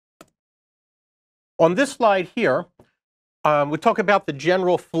On this slide here, we talk about the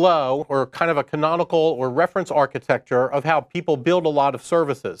general flow, or kind of a canonical or reference architecture of how people build a lot of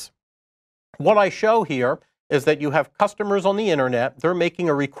services. What I show here is that you have customers on the internet. They're making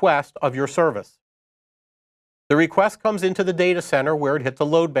a request of your service. The request comes into the data center where it hits a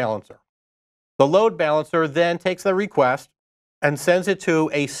load balancer. The load balancer then takes the request and sends it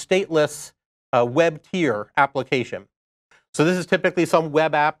to a stateless web tier application. So this is typically some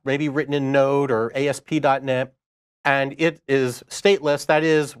web app, maybe written in Node or ASP.NET, and it is stateless. That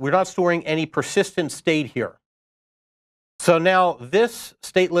is, we're not storing any persistent state here. So now this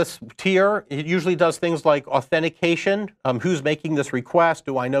stateless tier, it usually does things like authentication. Who's making this request?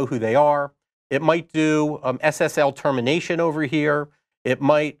 Do I know who they are? It might do SSL termination over here. It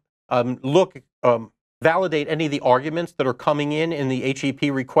might validate any of the arguments that are coming in the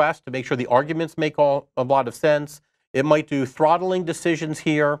HEP request to make sure the arguments make a lot of sense. It might do throttling decisions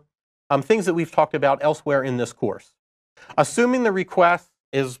here, things that we've talked about elsewhere in this course. Assuming the request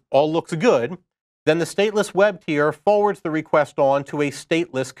all looks good, then the stateless web tier forwards the request on to a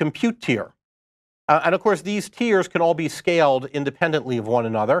stateless compute tier. And of course, these tiers can all be scaled independently of one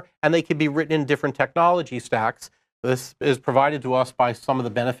another, and they can be written in different technology stacks. This is provided to us by some of the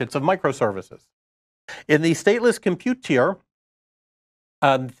benefits of microservices. In the stateless compute tier,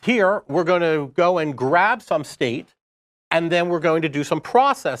 here we're going to go and grab some state, and then we're going to do some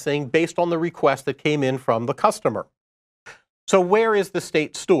processing based on the request that came in from the customer. So where is the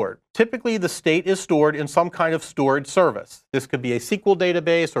state stored? Typically, the state is stored in some kind of storage service. This could be a SQL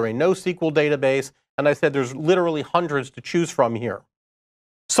database or a NoSQL database, and I said there's literally hundreds to choose from here.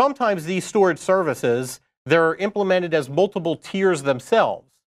 Sometimes these storage services, they're implemented as multiple tiers themselves,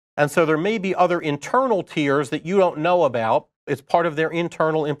 and so there may be other internal tiers that you don't know about. It's part of their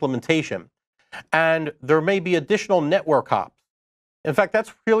internal implementation. And there may be additional network hops. In fact,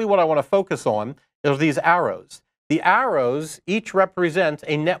 that's really what I want to focus on, is these arrows. The arrows each represent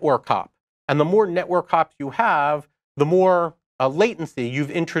a network hop. And the more network hops you have, the more latency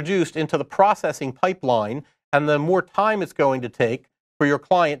you've introduced into the processing pipeline, and the more time it's going to take for your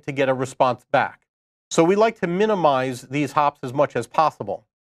client to get a response back. So we like to minimize these hops as much as possible.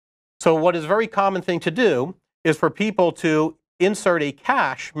 So what is a very common thing to do is for people to insert a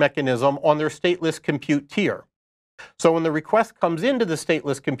cache mechanism on their stateless compute tier. So when the request comes into the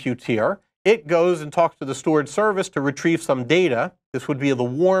stateless compute tier, it goes and talks to the storage service to retrieve some data. This would be the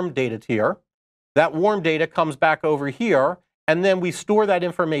warm data tier. That warm data comes back over here, and then we store that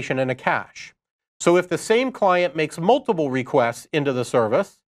information in a cache. So if the same client makes multiple requests into the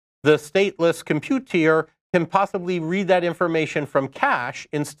service, the stateless compute tier can possibly read that information from cache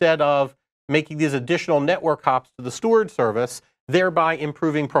instead of making these additional network hops to the storage service, thereby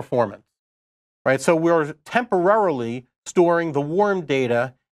improving performance. Right? So we're temporarily storing the warm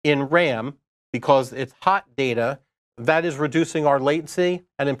data in RAM because it's hot data. That is reducing our latency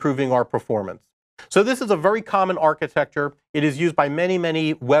and improving our performance. So this is a very common architecture. It is used by many,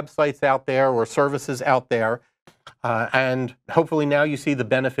 many websites out there or services out there. And hopefully now you see the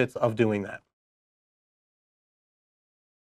benefits of doing that.